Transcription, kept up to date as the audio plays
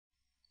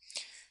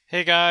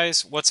Hey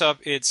guys, what's up?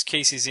 It's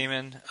Casey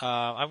Zeman.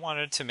 I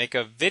wanted to make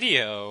a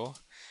video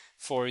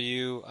for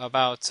you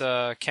about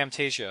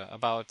Camtasia,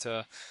 about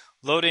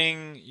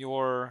loading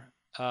your,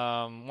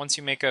 once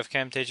you make a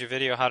Camtasia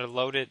video, how to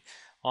load it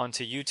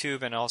onto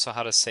YouTube and also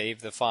how to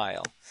save the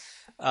file.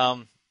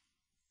 Um,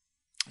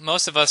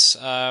 Most of us,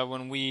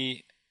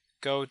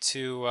 go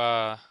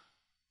to,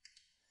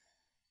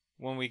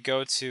 when we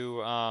go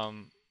to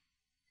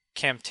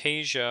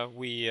Camtasia,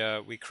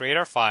 we create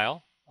our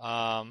file.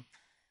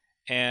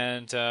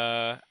 And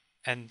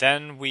and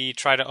then we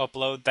try to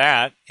upload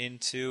that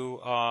into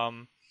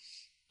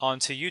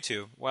onto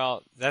YouTube.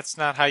 Well, that's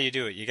not how you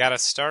do it. You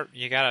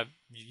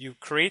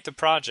create the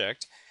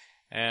project,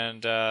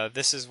 and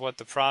this is what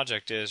the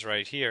project is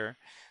right here.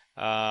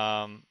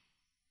 Um,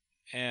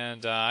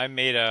 and I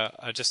made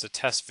just a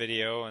test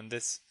video, and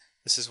this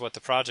is what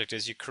the project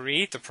is. You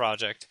create the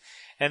project,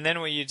 and then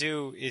what you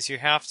do is you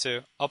have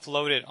to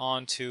upload it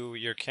onto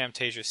your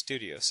Camtasia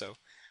Studio. So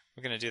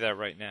we're going to do that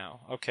right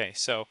now. Okay,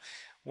 so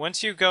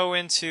once you go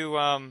into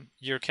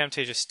your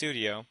Camtasia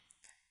Studio,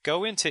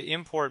 go into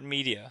Import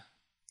Media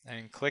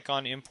and click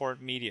on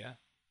Import Media.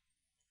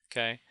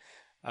 Okay.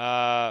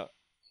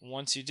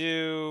 Once you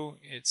do,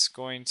 it's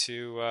going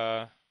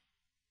to,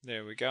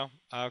 there we go.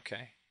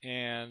 Okay.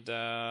 And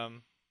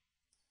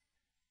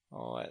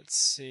let's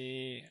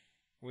see.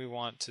 We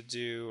want to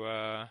do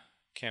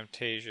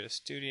Camtasia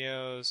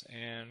Studios,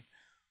 and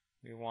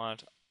we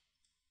want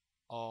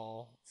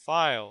all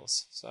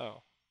files.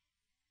 So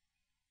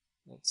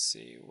let's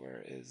see,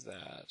 where is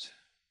that?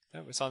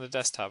 That was on the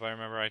desktop. I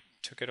remember I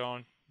took it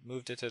on,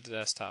 moved it to the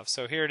desktop.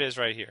 So here it is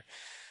right here.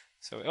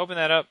 So we open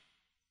that up.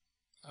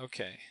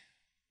 Okay.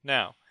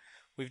 Now,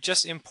 we've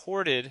just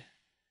imported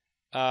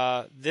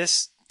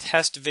this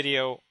test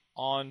video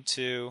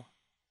onto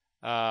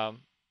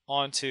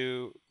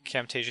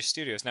Camtasia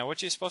Studios. Now,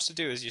 what you're supposed to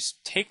do is you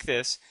take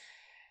this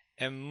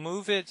and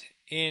move it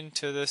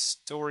into the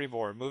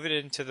storyboard. Move it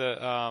into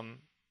the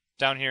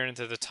down here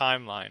into the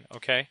timeline.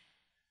 Okay.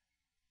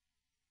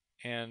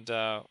 And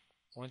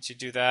once you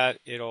do that,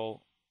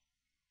 it'll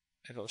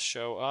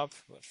show up.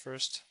 But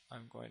first,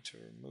 I'm going to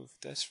remove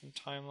this from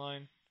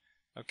timeline.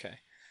 Okay.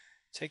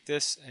 Take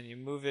this and you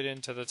move it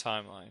into the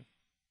timeline.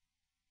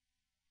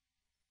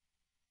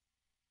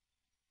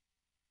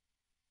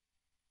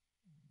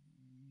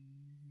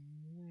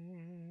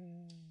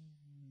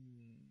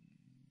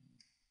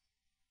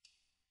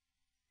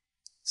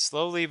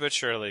 Slowly but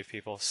surely,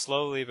 people.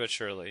 Slowly but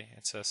surely.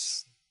 It's a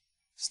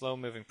slow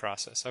moving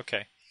process.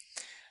 Okay.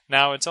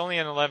 Now, it's only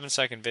an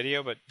 11-second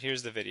video, but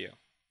here's the video.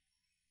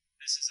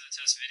 This is a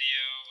test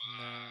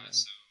video,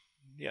 so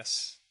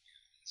yes.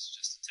 it's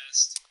just a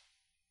test,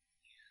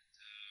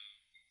 and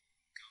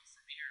go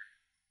from here.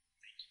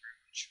 Thank you very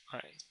much.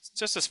 All right. It's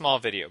just a small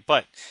video,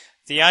 but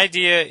the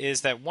idea is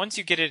that once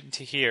you get it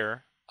into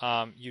here,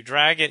 you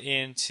drag it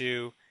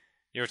into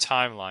your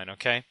timeline,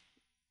 okay?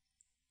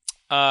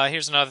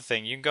 Here's another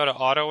thing. You can go to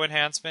Auto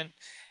Enhancement,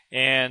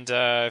 and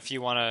if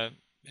you want to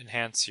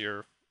enhance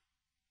your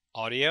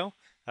audio,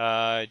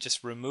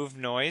 just remove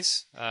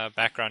noise,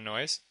 background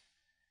noise,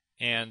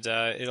 and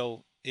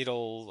it'll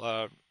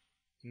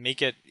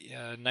make it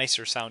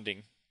nicer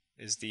sounding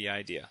is the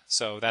idea.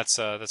 So that's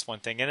one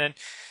thing. And then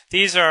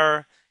these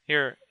are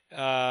here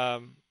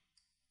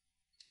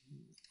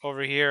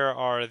over here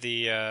are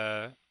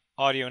the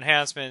audio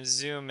enhancements,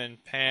 zoom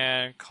and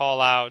pan,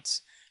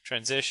 callouts,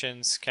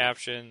 transitions,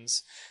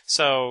 captions.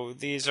 So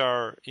these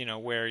are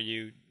where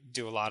you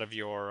do a lot of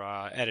your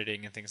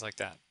editing and things like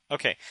that.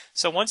 Okay,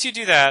 so once you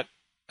do that,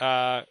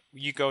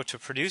 you go to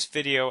Produce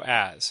Video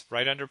As,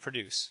 right under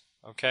Produce.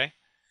 Okay.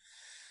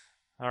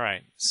 All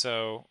right.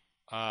 So,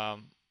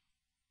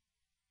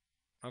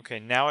 okay,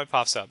 now it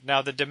pops up.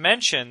 Now the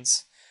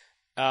dimensions.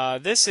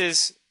 This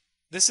is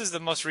the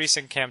most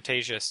recent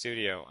Camtasia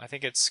Studio. I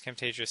think it's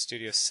Camtasia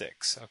Studio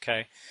 6.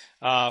 Okay.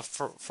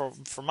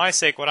 For my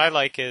sake, what I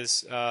like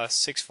is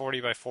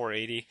 640 by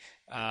 480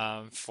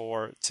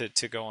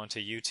 to go onto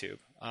YouTube.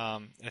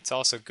 It's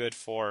also good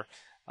for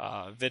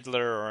Vidler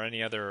or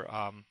any other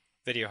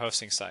video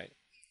hosting site.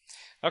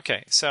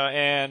 Okay, so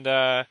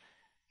and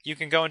you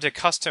can go into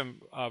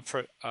custom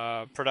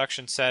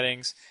production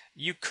settings.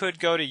 You could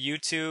go to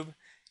YouTube.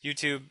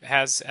 YouTube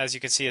has, as you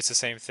can see, it's the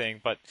same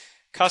thing, but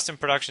custom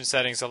production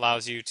settings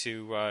allows you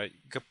to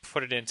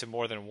put it into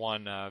more than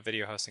one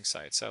video hosting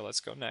site. So let's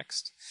go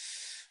next.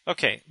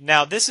 Okay,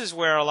 now this is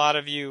where a lot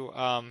of you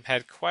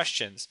had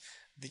questions.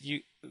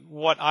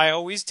 What I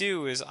always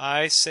do is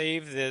I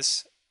save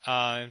this,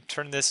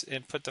 turn this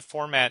and put the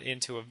format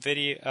into a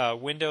video,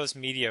 Windows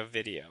Media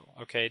Video.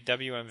 Okay,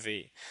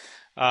 WMV.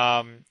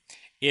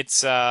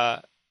 It's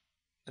the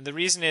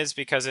reason is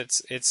because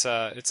it's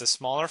a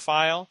smaller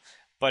file,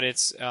 but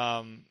it's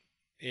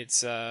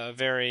a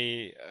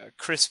very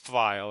crisp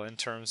file in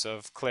terms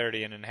of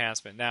clarity and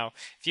enhancement. Now,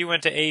 if you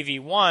went to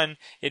AV1,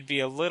 it would be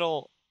a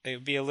little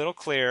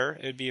clearer.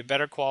 It would be a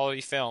better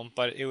quality film,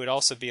 but it would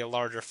also be a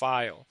larger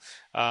file.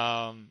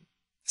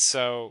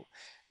 So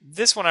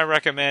this one I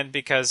recommend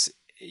because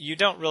you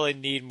don't really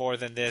need more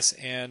than this.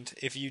 And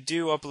if you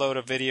do upload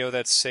a video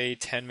that's, say,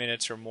 10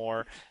 minutes or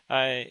more,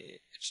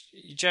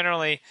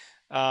 generally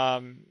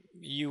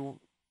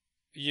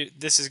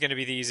this is going to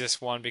be the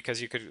easiest one,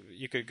 because you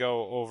could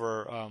go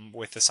over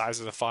with the size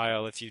of the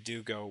file if you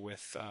do go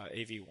with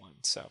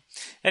AV1. So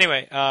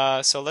anyway,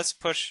 so let's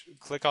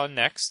click on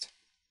next.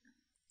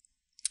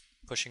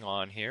 Pushing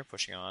on here,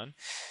 pushing on.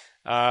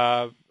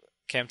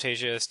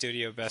 Camtasia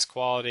Studio best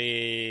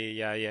quality,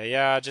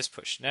 yeah. Just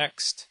push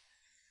next.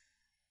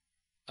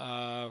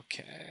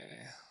 Okay,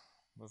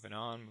 moving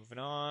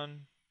on.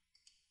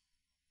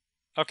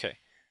 Okay.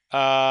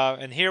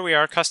 And here we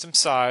are, custom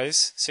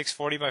size,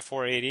 640 by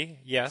 480.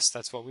 Yes,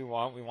 that's what we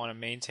want. We want to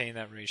maintain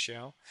that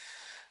ratio.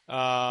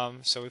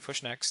 So we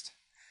push next.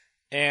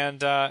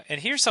 And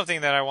here's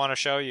something that I want to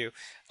show you.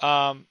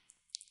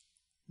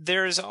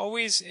 There's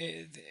always,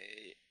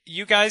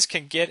 you guys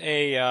can get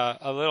a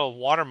little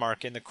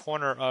watermark in the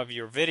corner of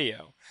your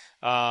video,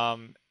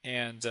 and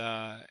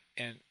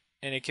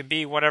it can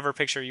be whatever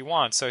picture you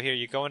want. So here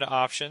you go into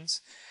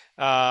options,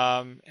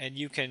 and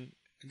you can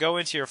go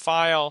into your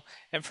file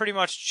and pretty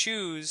much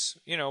choose,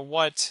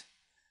 what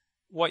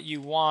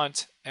you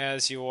want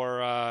as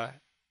your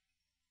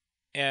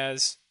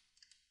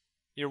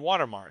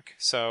watermark.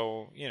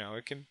 So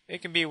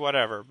it can be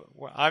whatever.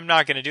 But I'm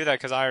not going to do that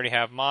because I already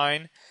have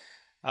mine.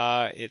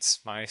 It's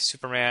my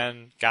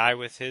Superman guy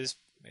with his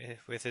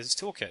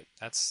toolkit.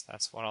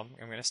 That's what I'm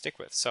going to stick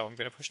with. So I'm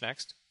going to push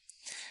next.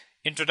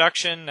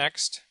 Introduction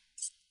next.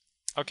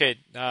 Okay,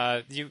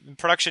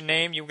 production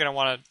name, you're going to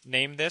want to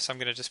name this. I'm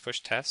going to just push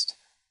test.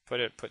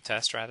 Put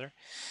test rather.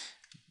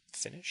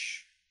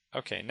 Finish.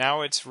 Okay,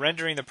 now it's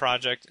rendering the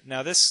project.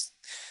 Now this,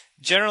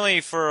 generally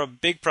for a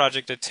big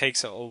project, it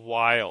takes a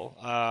while.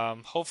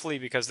 Hopefully,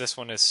 because this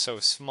one is so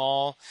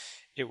small,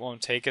 it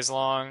won't take as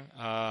long.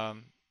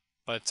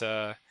 But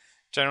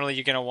generally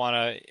you're going to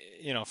want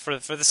to, for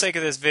the sake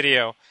of this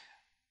video,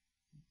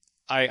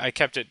 I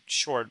kept it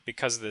short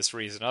because of this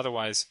reason.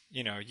 Otherwise,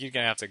 you're going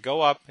to have to go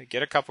up,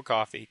 get a cup of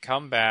coffee,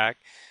 come back,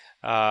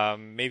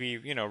 maybe,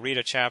 read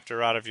a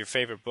chapter out of your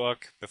favorite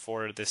book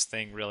before this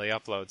thing really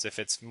uploads, if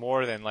it's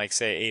more than, like,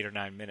 say, 8 or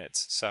 9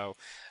 minutes. So,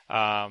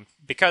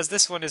 because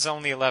this one is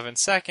only 11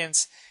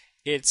 seconds,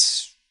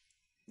 it's,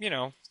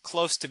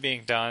 close to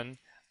being done.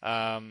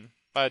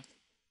 But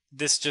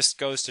this just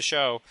goes to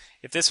show,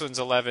 if this one's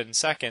 11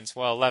 seconds,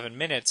 well, 11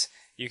 minutes,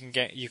 you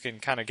can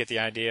kind of get the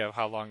idea of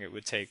how long it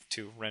would take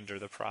to render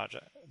the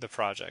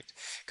project.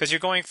 Because you're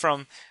going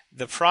from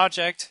the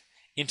project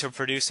into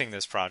producing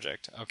this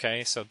project,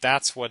 okay? So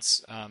that's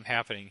what's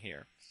happening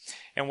here.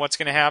 And what's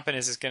going to happen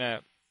is it's going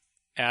to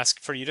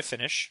ask for you to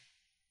finish.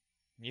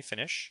 You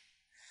finish.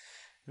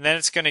 And then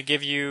it's going to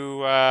give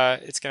you,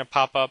 it's going to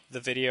pop up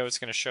the video. It's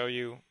going to show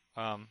you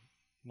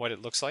what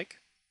it looks like.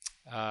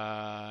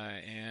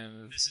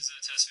 And this is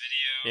a test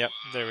video. Yep,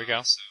 there we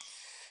go. So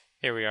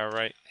here we are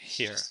right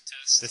here.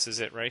 This is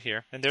it right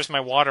here. And there's my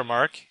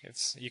watermark.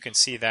 You can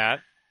see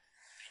that.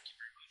 Thank you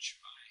very much.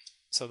 Bye.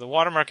 So the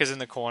watermark is in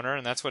the corner,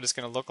 and that's what it's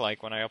going to look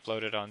like when I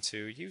upload it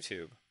onto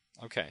YouTube.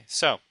 Okay,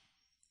 so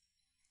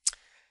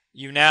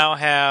you now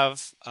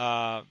have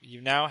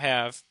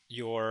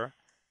your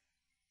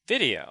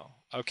video.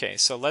 Okay,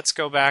 so let's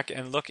go back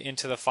and look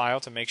into the file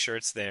to make sure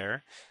it's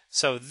there.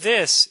 So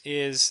this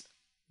is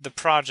the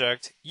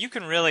project. You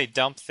can really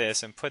dump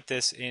this and put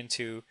this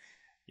into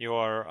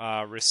your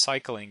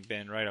recycling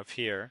bin right up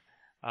here.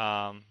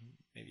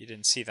 Maybe you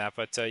didn't see that,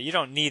 but you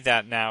don't need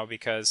that now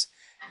because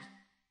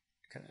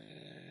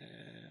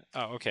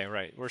oh, okay,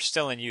 right. We're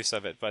still in use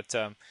of it, but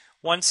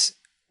once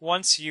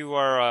you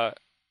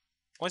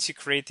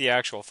create the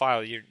actual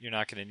file, you're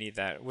not going to need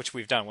that, which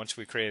we've done once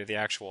we created the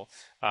actual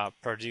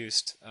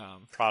produced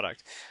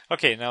product.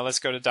 Okay, now let's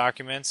go to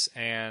Documents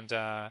and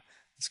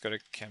let's go to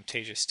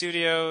Camtasia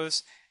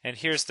Studios, and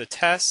here's the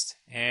test,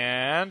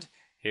 and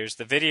here's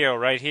the video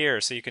right here.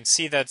 So you can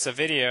see that's a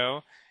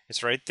video.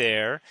 It's right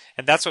there,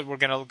 and that's what we're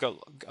going to go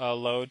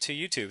load to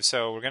YouTube.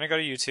 So we're going to go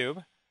to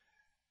YouTube.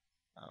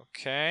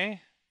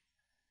 Okay.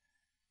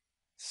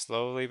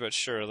 Slowly but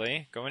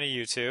surely. Going to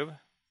YouTube.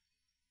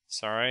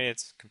 Sorry,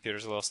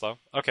 computer's a little slow.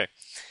 Okay.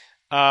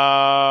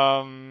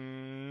 Now,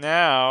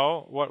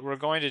 what we're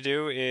going to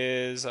do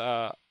is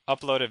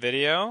upload a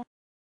video.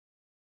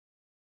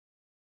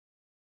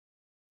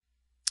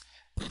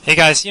 Hey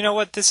guys, you know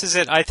what? This is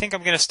it. I think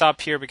I'm going to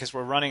stop here because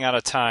we're running out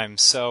of time.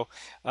 So,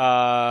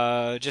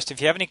 just if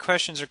you have any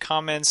questions or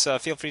comments,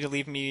 feel free to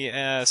leave me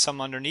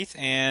some underneath,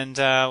 and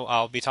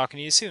I'll be talking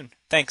to you soon.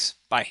 Thanks.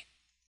 Bye.